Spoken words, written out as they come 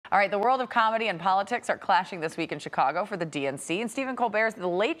All right, the world of comedy and politics are clashing this week in Chicago for the DNC, and Stephen Colbert's The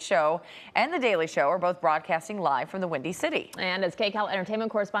Late Show and The Daily Show are both broadcasting live from the Windy City. And as KCAL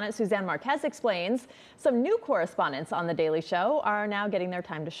entertainment correspondent Suzanne Marquez explains, some new correspondents on The Daily Show are now getting their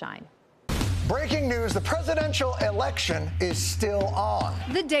time to shine. Breaking news, the presidential election is still on.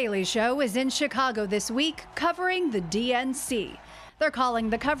 The Daily Show is in Chicago this week covering the DNC. They're calling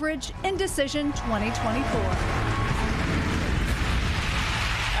the coverage Indecision 2024.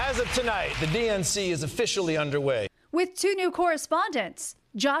 As of tonight, the DNC is officially underway. With two new correspondents,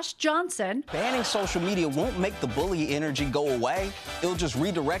 Josh Johnson. Banning social media won't make the bully energy go away. It'll just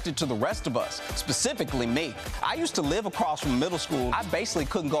redirect it to the rest of us, specifically me. I used to live across from middle school. I basically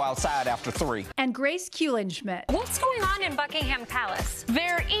couldn't go outside after 3. And Grace Kuhlenschmidt. What's going on in Buckingham Palace?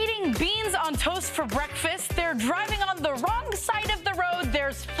 They're eating beans on toast for breakfast. They're driving on the wrong side of the road.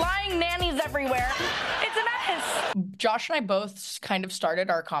 There's flying nannies everywhere. It's a mess. Josh and I both kind of started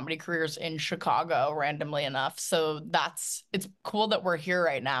our comedy careers in Chicago randomly enough. So it's cool that we're here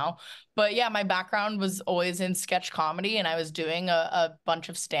right now. But yeah, my background was always in sketch comedy, and I was doing a bunch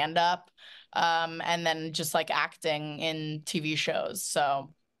of stand-up and then just like acting in TV shows.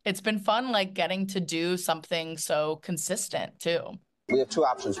 So it's been fun, like getting to do something so consistent too. We have two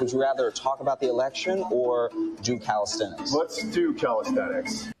options. Would you rather talk about the election or do calisthenics? Let's do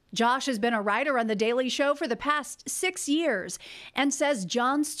calisthenics. Josh has been a writer on The Daily Show for the past 6 years and says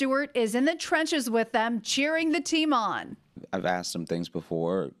Jon Stewart is in the trenches with them, cheering the team on. I've asked him things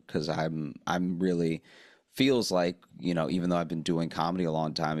before because I'm really feels like, you know, even though I've been doing comedy a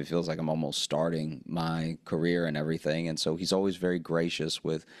long time, it feels like I'm almost starting my career and everything. And so he's always very gracious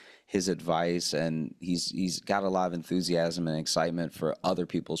with his advice, and he's got a lot of enthusiasm and excitement for other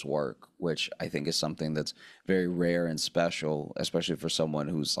people's work, which I think is something that's very rare and special, especially for someone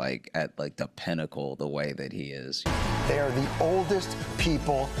who's like at like the pinnacle the way that he is. They are the oldest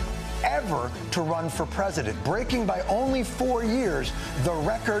people ever to run for president, breaking by only 4 years the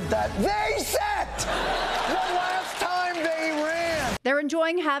record that they set the last time they ran. They're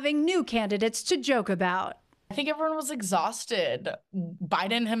enjoying having new candidates to joke about. I think everyone was exhausted.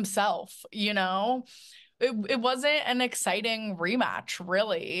 Biden himself, you know, it wasn't an exciting rematch,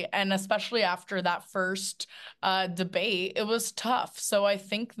 really. And especially after that first debate, it was tough. So I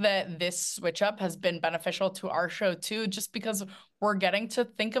think that this switch up has been beneficial to our show, too, just because we're getting to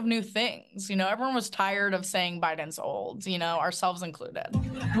think of new things. You know, everyone was tired of saying Biden's old, you know, ourselves included.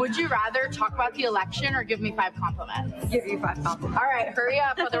 Would you rather talk about the election or give me 5 compliments? Give you 5 compliments. All right, hurry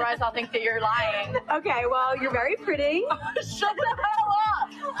up, otherwise I'll think that you're lying. Okay, well, you're very pretty. Shut the hell up!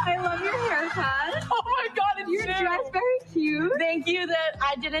 I love your haircut. Oh my God, Your dress very cute. Thank you that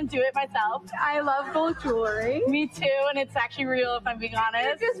I didn't do it myself. I love gold jewelry. Me too, and it's actually real if I'm being honest.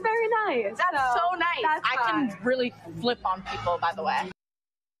 It's just very nice. That's so nice. That's I can really flip on people, by the way.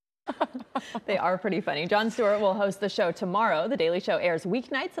 They are pretty funny. Jon Stewart will host the show tomorrow. The Daily Show airs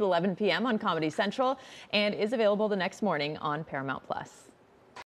weeknights at 11 p.m. on Comedy Central and is available the next morning on Paramount+.